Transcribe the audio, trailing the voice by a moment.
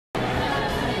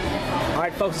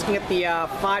right, folks, looking at the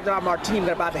 $5 martini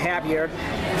we're about to have here.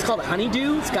 It's called a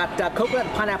honeydew. It's got coconut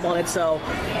and pineapple in it, so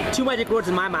two magic words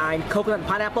in my mind: coconut and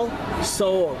pineapple.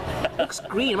 So looks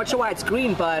green. I'm not sure why it's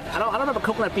green, but I don't remember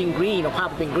coconut being green or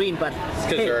pineapple being green, but it's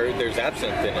because there's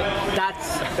absinthe in it.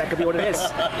 That could be what it is.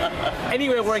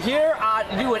 Anyway, we're here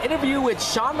to do an interview with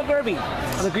Sean McGurvey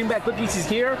on the Greenback Bookies. He's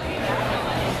here.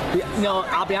 You know,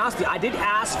 I'll be honest with you, I did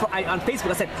ask on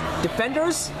Facebook, I said,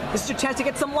 defenders, this is your chance to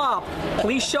get some love.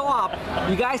 Please show up.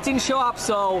 You guys didn't show up,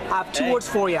 so I have two words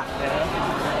for you.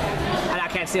 And I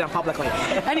can't say it publicly.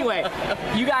 Anyway,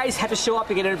 you guys have to show up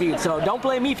to get interviewed, so don't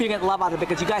blame me if you get love out of it,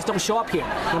 because you guys don't show up here,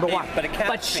 number one. But a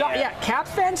Caps fan. Yeah,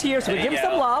 Caps fans here, so we give him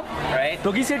some love. Right.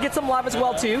 Boogie's here to get some love as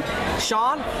well, too.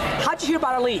 Sean, how'd you hear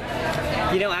about our league?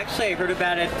 You know, actually, I heard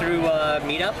about it through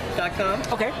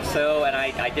meetup.com. Okay. So, and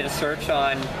I did a search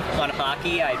on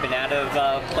hockey. I'd been out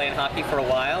of playing hockey for a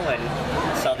while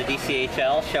and saw the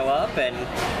DCHL show up, and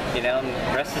you know,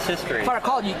 the rest is history. If I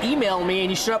recall, you emailed me and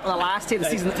you showed up on the last day of the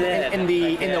season in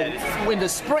the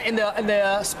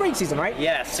spring season, right?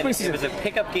 Yes. Spring season. It was a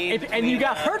pickup game. And you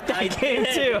got hurt that game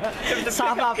too. It was a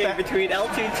pickup game between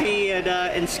L2T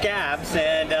and Scabs,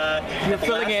 and you're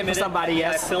filling in for somebody.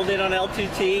 Yes. I filled in on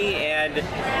L2T, and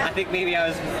I think maybe I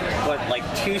was like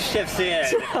 2 shifts in,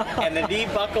 and the knee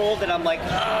buckled, and I'm like,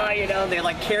 you know, they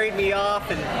like carried me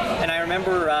off, and I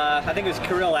remember I think it was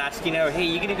Kirill asked, you know, hey,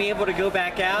 you gonna be able to go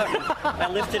back out? And I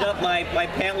lifted up my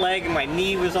pant leg, and my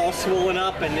knee was all swollen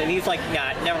up, and he's like,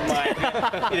 nah, never mind.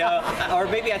 You know, or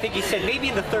maybe I think he said maybe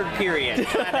in the 3rd period. You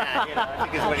know, I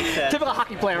think is what he said. Typical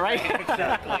hockey player, right?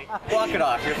 Exactly. Walk it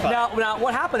off. You're fine. Now,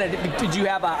 what happened? Did you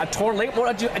have a torn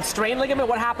ligament? A strained ligament?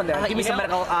 What happened there? Give me some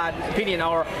medical opinion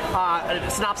or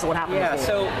synopsis of what happened. Yeah. Before.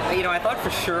 So, you know, I thought for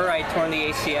sure I torn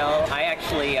the ACL. I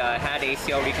actually had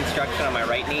ACL reconstruction on my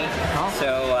right knee,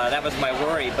 so that was my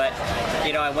worry. But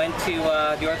you know, I went to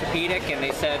the orthopedic, and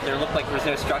they said there looked like there was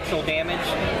no structural damage.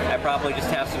 I probably just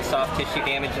have some soft tissue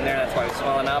damage in there. That's why I was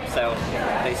swelling up. So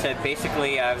they said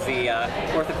basically I was the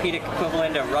orthopedic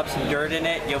equivalent of rub some dirt in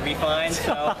it, you'll be fine.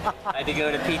 So I had to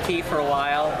go to PT for a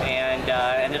while, and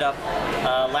ended up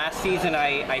last season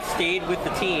I stayed with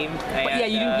the team. And, but yeah,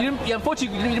 you didn't,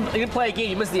 unfortunately you didn't play a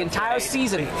game. You missed the entire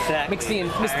season. Exactly.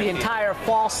 Missed the entire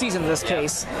fall season in this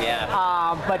case. Yeah.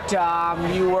 But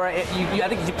I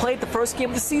think you played the first game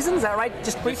of the season. Is that right?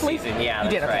 Just briefly. This season, yeah, you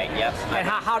did. That's right. Yep. And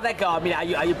how did that go? I mean,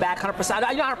 are you back 100%?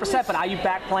 Are you not 100%? But are you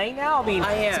back playing now? I mean,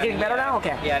 I am. Is it getting better now?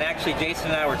 Okay. Yeah, and actually, Jason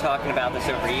and I were talking about this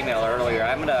over email earlier.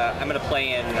 I'm gonna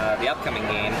play in the upcoming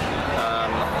game.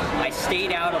 I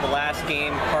stayed out of the last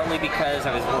game partly because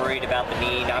I was worried about the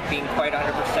knee not being quite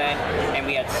 100%, and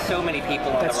we had so many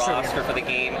people on the roster for the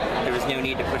game. There was no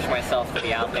need to push myself to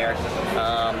be out there.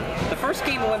 The first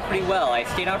game went pretty well. I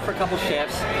stayed out for a couple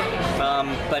shifts,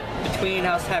 but between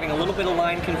us having a little bit of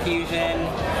line confusion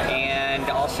and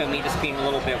also me just being a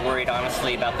little bit worried,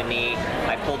 honestly, about the knee,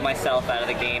 I pulled myself out of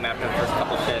the game after the first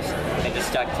couple shifts and just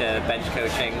stuck to bench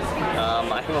coaching.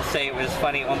 I will say it was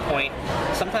funny at one point.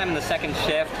 Sometime in the second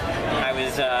shift, I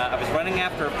was running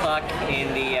after a puck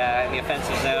in the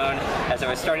offensive zone. As I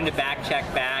was starting to check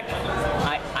back,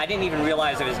 I didn't even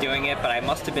realize I was doing it, but I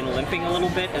must have been limping a little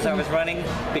bit as I was running,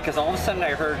 because all of a sudden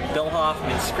I heard Bill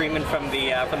Hoffman screaming from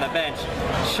the bench,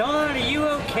 "Sean, are you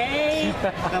okay?"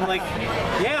 And I'm like,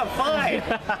 "Yeah, I'm fine."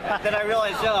 Then I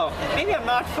realized, oh, maybe I'm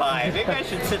not fine. Maybe I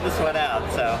should sit this one out.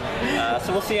 So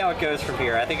we'll see how it goes from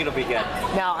here. I think it'll be good.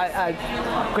 Now,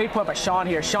 great point by Sean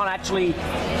here. Sean actually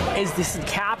is the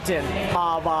captain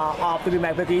of the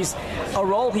Greenback Bookies, a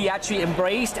role he actually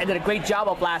embraced and did a great job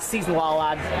of last season,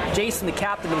 while Jason, the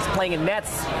captain, was playing in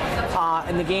nets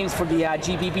in the games for the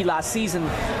GBB last season.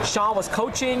 Sean was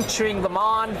coaching, cheering them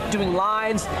on, doing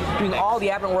lines, doing all the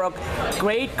admin work.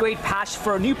 Great passion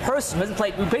for a new person who hasn't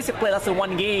played. We basically played less than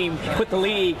one game with the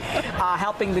league,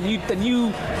 helping the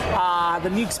new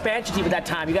expansion team at that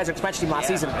time. You guys are expansion team last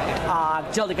season,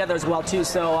 gel together as well too.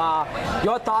 So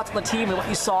your thoughts on the team and what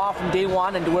you saw from day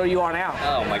one and to where you are now?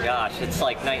 Oh my gosh, it's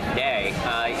like night and day.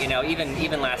 You know,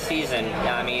 even last season,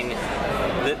 I mean,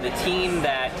 the team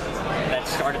that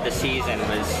started the season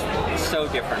was so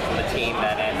different from the team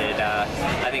that ended.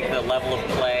 I think the level of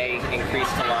play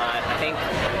increased a lot.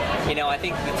 I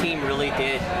think the team really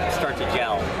did start to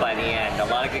gel by the end. A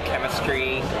lot of good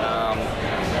chemistry.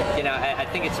 I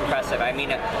think it's impressive. I mean,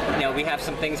 we have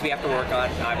some things we have to work on,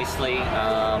 obviously.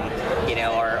 Our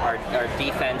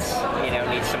defense,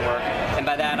 needs some work. And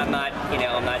by that, I'm not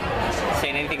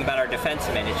saying anything about our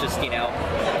defensemen. It's just,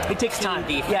 it takes time.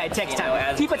 Defense, yeah, it takes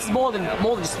time. Defense is more than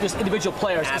just individual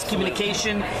players. Absolutely. It's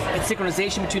communication, it's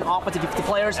synchronization between offensive and defensive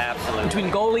players. Absolutely.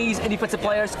 Between goalies and defensive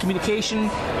players, communication,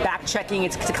 back checking.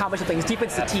 It's a combination defensive things.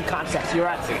 Defense is a team concept. You're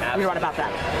right. You're right about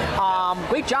that.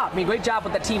 Great job. I mean, great job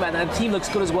with that team, and the team looks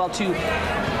good as well too.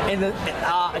 In the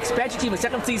expansion team, the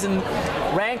second season,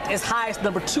 ranked as high as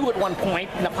number 2 at one point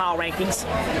in the power rankings.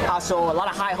 So a lot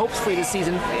of high hopes for you this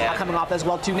season coming off as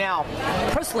well too. Now,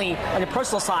 personally, on the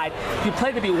personal side, you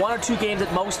played maybe 1 or 2 games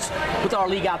at most with our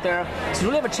league out there, so you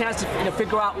really have a chance to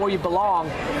figure out where you belong.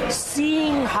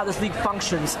 Seeing how this league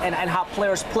functions and how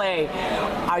players play,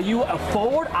 are you a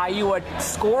forward? Are you a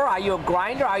scorer? Are you a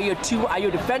grinder? Are you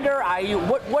a defender? Are you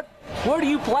where do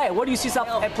you play? Where do you see yourself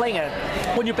playing it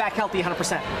when you're back healthy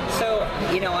 100%? So,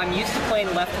 I'm used to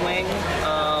playing left wing.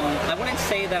 I wouldn't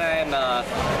say that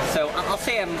I'll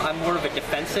say I'm more of a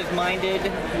defensive-minded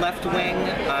left wing.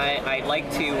 I like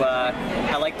to.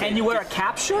 And you wear a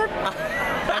cap shirt?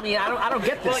 I mean, I don't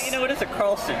get this. Well, it is a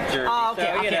Carlson jersey.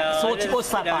 Okay. So we'll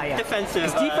slap by you. Defensive.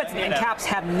 Because defense and caps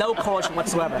have no correlation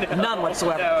whatsoever. None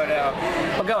whatsoever. No.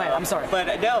 But go ahead. I'm sorry.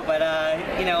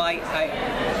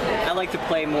 I like to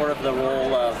play more of the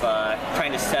role of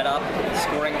trying to set up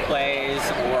scoring plays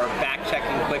or back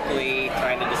checking quickly,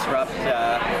 trying to disrupt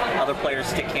other players'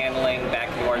 stick handling back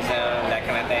into our zone, that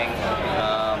kind of thing.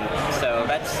 So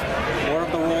that's more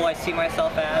of the role I see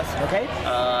myself as. Okay.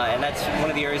 And that's one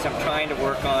of the areas I'm trying to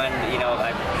work on.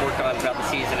 I've worked on throughout the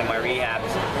season in my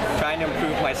rehabs, trying to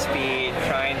improve my speed,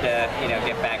 trying to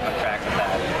get back on track with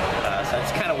that. So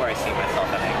that's kind of where I see myself,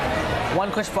 I think.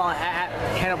 One question for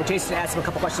hand over Jason to ask him a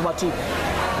couple questions about too.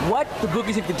 What the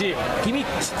Boogies have to do? Give me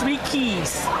 3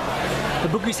 keys the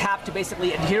Boogies have to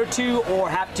basically adhere to or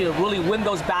have to really win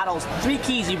those battles. 3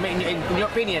 keys, in your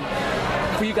opinion,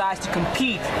 for you guys to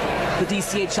compete the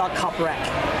DCHL Cup rec.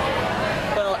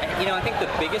 Well, I think the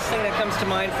biggest thing that comes to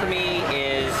mind for me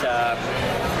is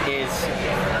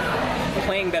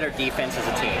playing better defense as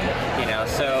a team.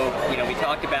 So we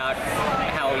talked about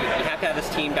how you have to have this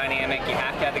team dynamic. You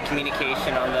have to have the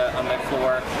communication on the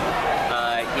floor.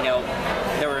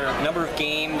 There were a number of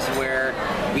games where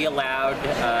we allowed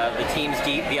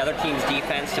the other team's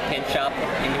defense to pinch up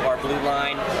into our blue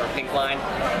line or pink line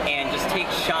and just take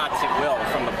shots at will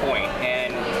from the point.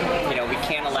 And we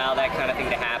can't allow that kind of thing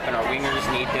to happen. Our wingers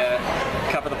need to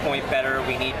cover the point better.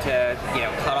 We need to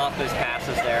cut off those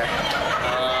passes there.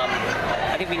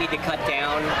 I think we need to cut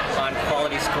down on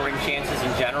quality scoring chances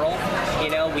in general.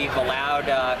 We've allowed,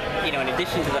 in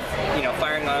addition to the,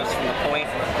 firing on us from the point,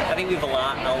 I think we've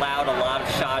allowed a lot of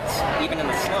shots even in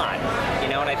the slot.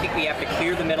 And I think we have to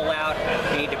clear the middle out.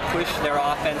 We need to push their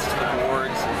offense to the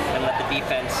boards and let the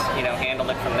defense, handle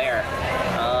it from there.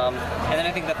 And then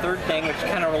I think the third thing, which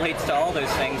kind of relates to all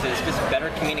those things, is just better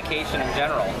communication in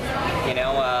general.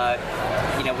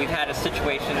 We've had a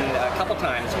situation a couple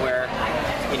times where,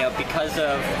 because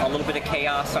of a little bit of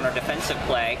chaos on our defensive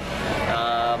play,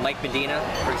 Mike Medina,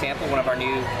 for example, one of our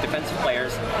new defensive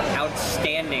players,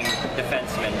 outstanding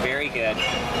defenseman, very good.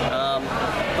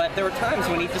 But there were times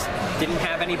when he just didn't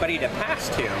have anybody to pass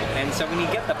to, and so when you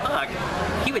get the puck,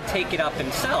 he would take it up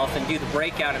himself and do the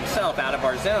breakout himself out of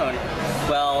our zone.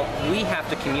 Well, we have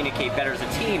to communicate better as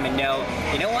a team and know,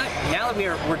 what? Now that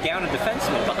we're down a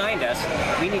defenseman behind us,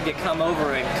 we need to come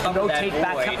over and cover rotate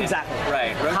that void. Back. Exactly.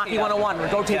 Right. Hockey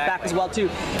 101. Rotate back as well too.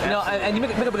 And you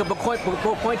make a good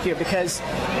point here, because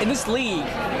in this league,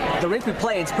 the rink we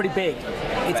play, it's pretty big.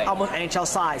 It's almost NHL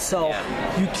size. So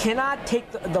you cannot take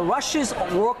the rushes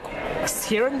work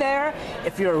here and there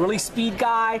if you're a really speed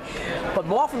guy, but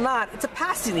more often than not, it's a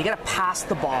passing. You got to pass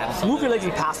the ball. Absolutely. Move your legs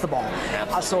and pass the ball.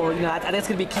 So I think it's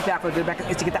going to be a key factor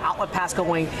is to get the outlet pass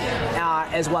going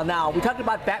as well. Now we talked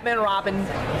about Batman and Robin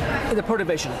in the Pro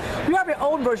Division. We have your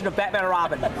own version of Batman and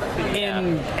Robin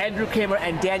in Andrew Kramer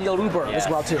and Daniel Ruber as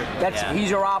well too. He's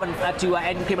your Robin to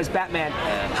Andrew Kramer's Batman.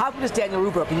 How good is Daniel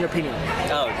Ruber, in your opinion?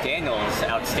 Oh, Daniel is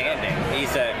outstanding.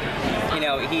 He's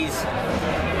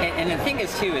and the thing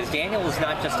is too, is Daniel is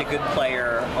not just a good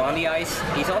player on the ice,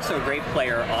 he's also a great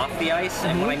player off the ice.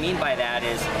 And what I mean by that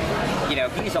is,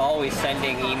 he's always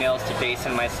sending emails to Jason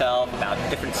and myself about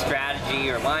different strategy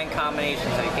or line combinations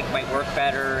that he think might work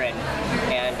better, and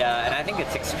I think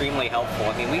it's extremely helpful.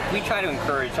 I mean, we try to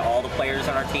encourage all the players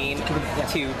on our team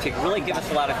to really give us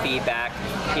a lot of feedback.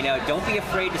 Don't be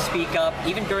afraid to speak up,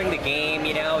 even during the game.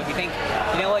 If you think,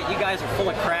 you guys are full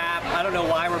of crap, I don't know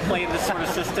why we're playing this sort of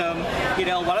system,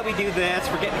 why don't we do this,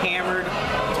 we're getting hammered,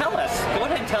 tell us, go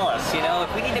ahead and tell us,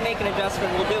 if we need to make an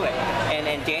adjustment, we'll do it.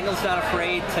 And Daniel's not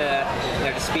afraid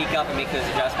to speak up and make those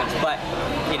adjustments, but,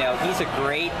 he's a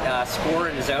great scorer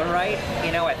in his own right.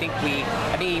 I think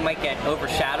he might get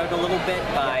overshadowed a little bit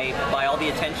by all the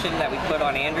attention that we put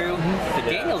on Andrew, but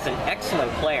Daniel's an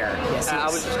excellent player. Yes, I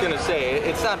was just going to say,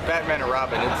 it's not Batman and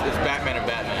Robin, it's Batman and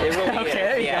Batman. It really is.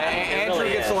 Okay, Andrew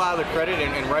gets a lot of the credit,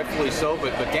 and rightfully rightfully so,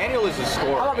 but Daniel is a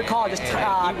scorer. How about we call it just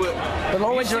the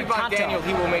low if you injury sleep on Daniel,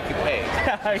 he will make you pay.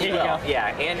 There you go. Yeah,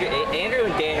 Andrew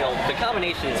and Daniel, the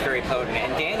combination is very potent.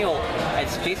 And Daniel,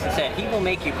 as Jason said, he will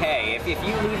make you pay. If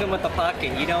you leave him with the puck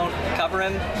and you don't cover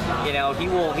him, you know, he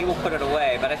will put it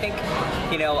away. But I think,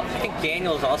 you know, I think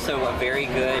Daniel is also a very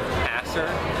good passer.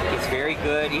 He's very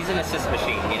good. He's an assist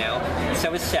machine, you know.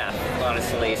 So is Seth,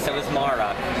 honestly. So is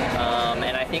Mara.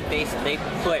 And I think they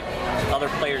put other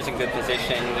players in good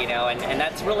position, you know, and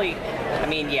that's really, I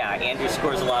mean, yeah, Andrew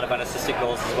scores a lot of unassisted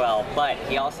goals as well, but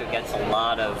he also gets a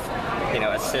lot of, you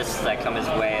know, assists that come his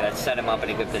way that set him up in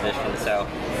a good position. So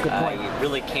you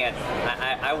really can't,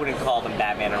 I wouldn't call them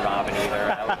Batman and Robin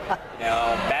either. I would, you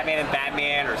know, Batman and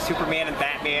Batman, or Superman and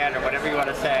Batman, or whatever you want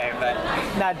to say. But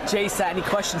now, Jason, any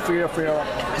questions for your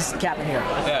captain here?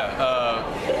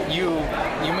 Yeah,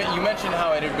 you mentioned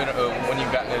how it had been when you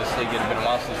got into this league, it had been a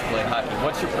while since you played hockey.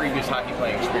 What's your previous hockey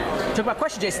playing experience? Took my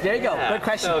question, Jason. There you go. Yeah, Good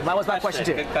question. So that was my question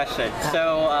too. Good question.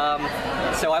 So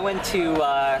I went to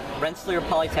Rensselaer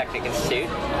Polytechnic Institute.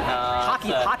 Hockey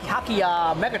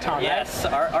Megaton, yes,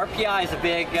 right? our RPI is a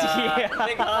big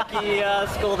big hockey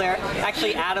school there.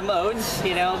 Actually, Adam Oates,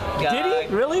 you know, did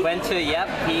he really? Went to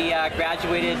he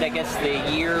graduated, I guess,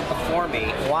 the year before me.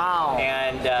 Wow.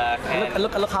 And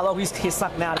look how low he's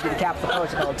sunk now to be the captain of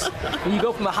the coach. When you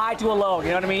go from a high to a low, you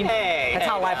know what I mean? That's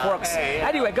how life works.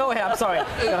 Anyway, go ahead. I'm sorry.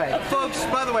 Go ahead. Folks,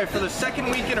 by the way, for the second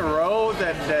week in a row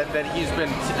that he's been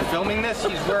filming this,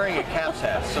 he's wearing a Caps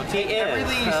hat. So take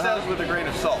everything he says with a grain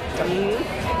of salt.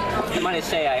 I might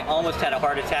say I almost had a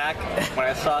heart attack when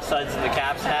I saw Suds in the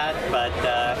Caps hat, but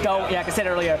like I said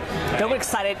earlier, don't get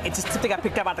excited. It's just something I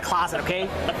picked up out the closet, okay?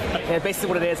 Yeah, basically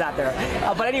what it is out there.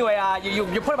 But anyway, you're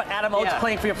point about Adam Oates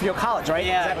playing for your college, right?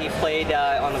 Yeah, he played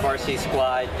on the varsity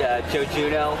squad. Joe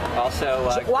Juno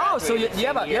also. Wow, so you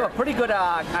have a pretty good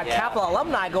Capital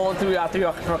alumni going through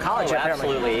your college. Oh,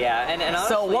 absolutely, yeah. And honestly,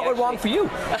 so what went wrong for you?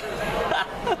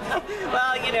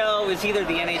 Well, you know, it was either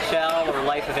the NHL or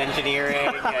Life of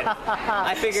Engineering. And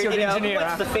I figured, you know,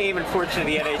 what's the fame and fortune of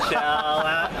the NHL?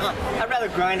 I'd rather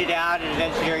grind it out in an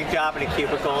engineering job in a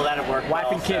cubicle. That'd work. Wife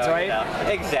and kids, right? You know,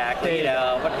 exactly. You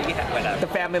know, whatever. The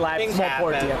family life is more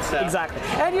important to you. So. Exactly.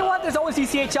 And you know what? There's always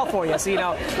DCHL for you. So, you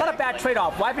know, not a bad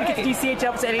trade-off. Wife and kids,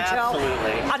 DCHL to NHL.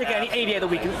 Absolutely. I'll take it any day of the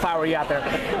week if I were you out there.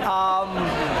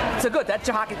 So good. That's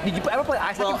your hockey. Did you ever play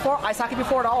ice hockey before? Ice hockey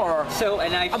before at all? Or? So,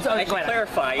 and I should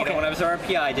clarify, you know, when I was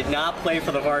RPI, I did not play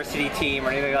for the varsity team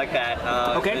or anything like that.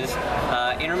 It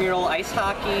was intramural ice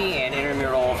hockey and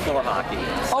intramural floor hockey.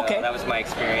 So that was my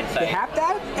experience. They have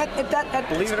that at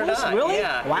believe it or not. Really?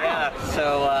 Yeah. Wow. Yeah.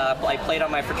 So I played on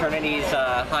my fraternity's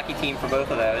hockey team for both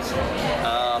of those.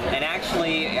 And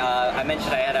actually, I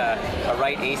mentioned I had a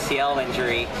right ACL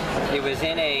injury. It was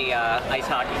in a ice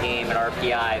hockey game at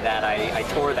RPI that I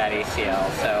tore that ACL.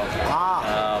 So,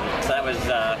 so that was,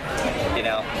 you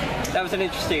know, that was an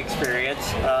interesting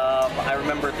experience. I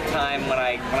remember at the time when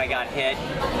I got hit,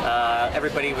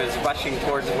 everybody was rushing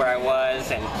towards where I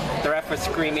was, and the ref was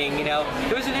screaming, you know,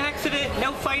 it was an accident,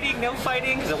 no fighting,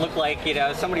 because it looked like, you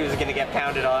know, somebody was going to get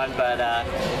pounded on, but,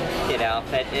 you know,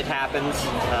 it happens,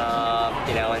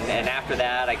 you know, and after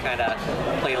that, I kind of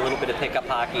played a little bit of pickup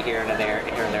hockey here and there,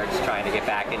 just trying to get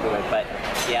back into it. But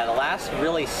yeah, the last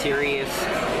really serious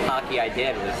hockey I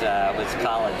did was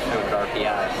college over at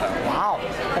RPI. So. Wow,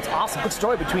 that's awesome. Good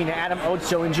story between Adam Oates,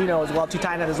 Joe and Juno as well,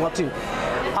 two-time that as well too.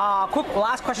 Quick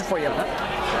last question for you.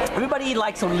 Everybody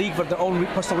likes a league for their own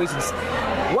personal reasons.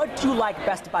 What do you like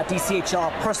best about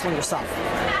DCHL personally yourself?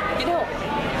 You know,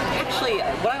 actually,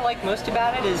 what I like most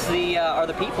about it is are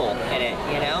the people in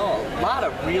it. You know, a lot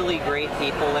of really great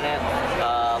people in it.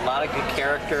 A lot of good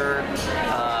character,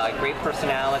 great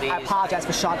personalities. I apologize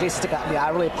for Sean Jason sticking out me. I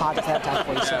really apologize ahead of time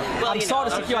for you. So I'm sorry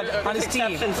to stick you on his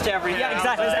team. Exceptions to everything. Yeah,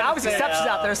 exactly. There's always exceptions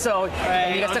out there, so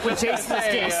you got stuck with Jason in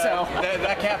this case. So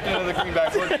that captain of the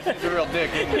Greenbacks, he's a real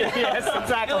dick, isn't he? Yes,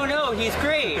 exactly. No, he's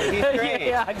great. He's great.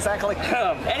 Yeah, exactly.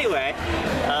 Anyway,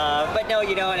 but no,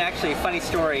 you know, and actually, funny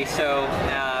story. So.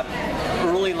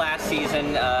 Early last season,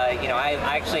 you know, I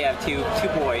actually have two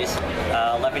boys,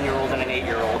 11-year-old and an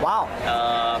 8-year-old. Wow.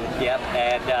 Yep,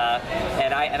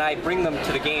 and I bring them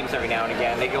to the games every now and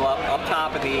again. They go up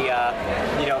top of the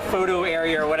you know, photo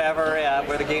area or whatever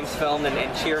where the game's filmed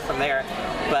and cheer from there.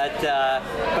 But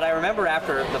I remember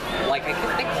after I think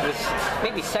it was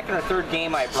maybe second or third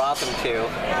game I brought them to,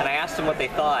 and I asked them what they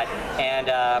thought. And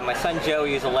my son Joe,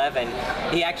 who's 11,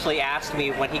 he actually asked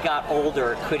me when he got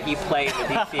older, could he play in the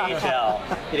DCHL?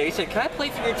 You know, he said, "Can I play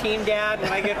for your team, Dad,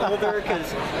 when I get older?"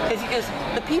 Because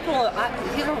the people,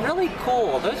 these are really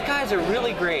cool. Those guys are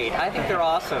really great. I think they're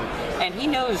awesome, and he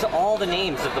knows all the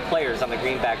names of the players on the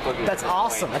Greenback Boogie. That's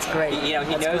awesome. That's great. He knows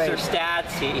their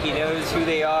stats. He knows who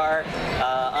they are.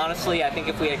 Honestly, I think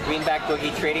if we had Greenback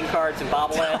Boogie trading cards and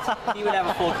bobbleheads, he would have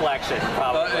a full collection,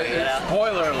 probably.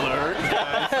 Spoiler alert,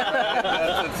 guys.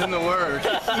 That's in the words.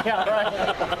 Yeah,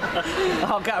 right.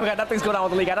 Oh God, we got nothing's going on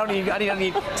with the league. I don't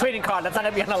need trading card. That's not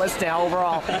gonna be on the list now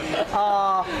overall.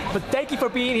 But thank you for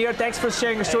being here. Thanks for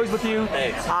sharing your stories with you.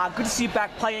 Thanks. Good to see you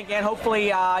back playing again. Hopefully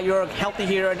you're healthy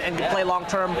here and can play long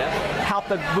term. Help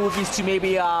the Boogies to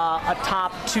maybe a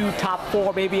top 2, top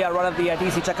 4, maybe a run of the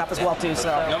DCHL Cup as well too. So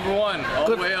number 1, all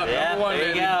the way up. Number 1,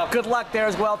 baby. Good luck there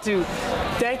as well too.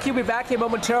 Thank you. We'll be back here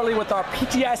momentarily with our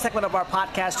PTI segment of our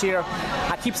podcast here.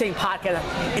 I keep saying podcast.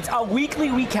 It's a weekly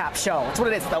recap show. That's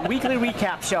what it is. The weekly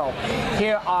recap show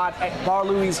here at Bar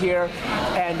Louie's here.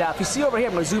 And if you see over here,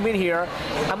 I'm going to zoom in here.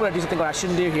 I'm going to do something that I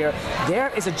shouldn't do here. There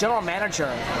is a general manager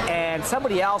and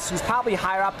somebody else who's probably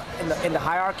higher up in the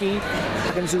hierarchy.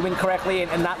 I can zoom in correctly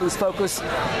and not lose focus.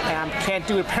 And can't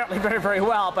do it apparently very, very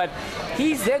well. But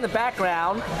he's there in the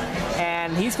background,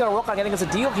 and he's going to work on getting us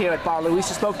a deal here at Bar Louie's.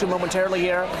 Just spoke to him momentarily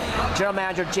here. General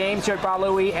Manager James here at Bar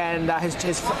Louie, and his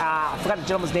I forgot the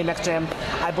gentleman's name next to him.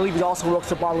 I believe he also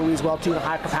works at Bar Louie as well too, in a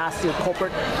higher capacity of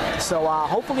corporate. So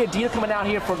hopefully a deal coming out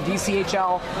here for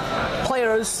DCHL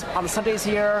players on the Sundays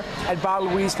here at Bar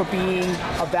Louie's for being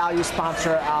a value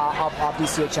sponsor of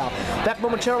DCHL. Back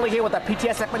momentarily here with that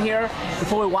PTS segment here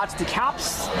before we watch the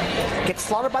Caps get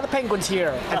slaughtered by the Penguins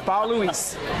here at Bar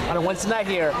Louie's on a Wednesday night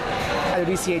here at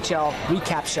the DCHL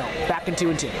recap show. Back in 2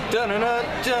 and 2. Dun-dun-dun,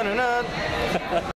 dun-dun-dun.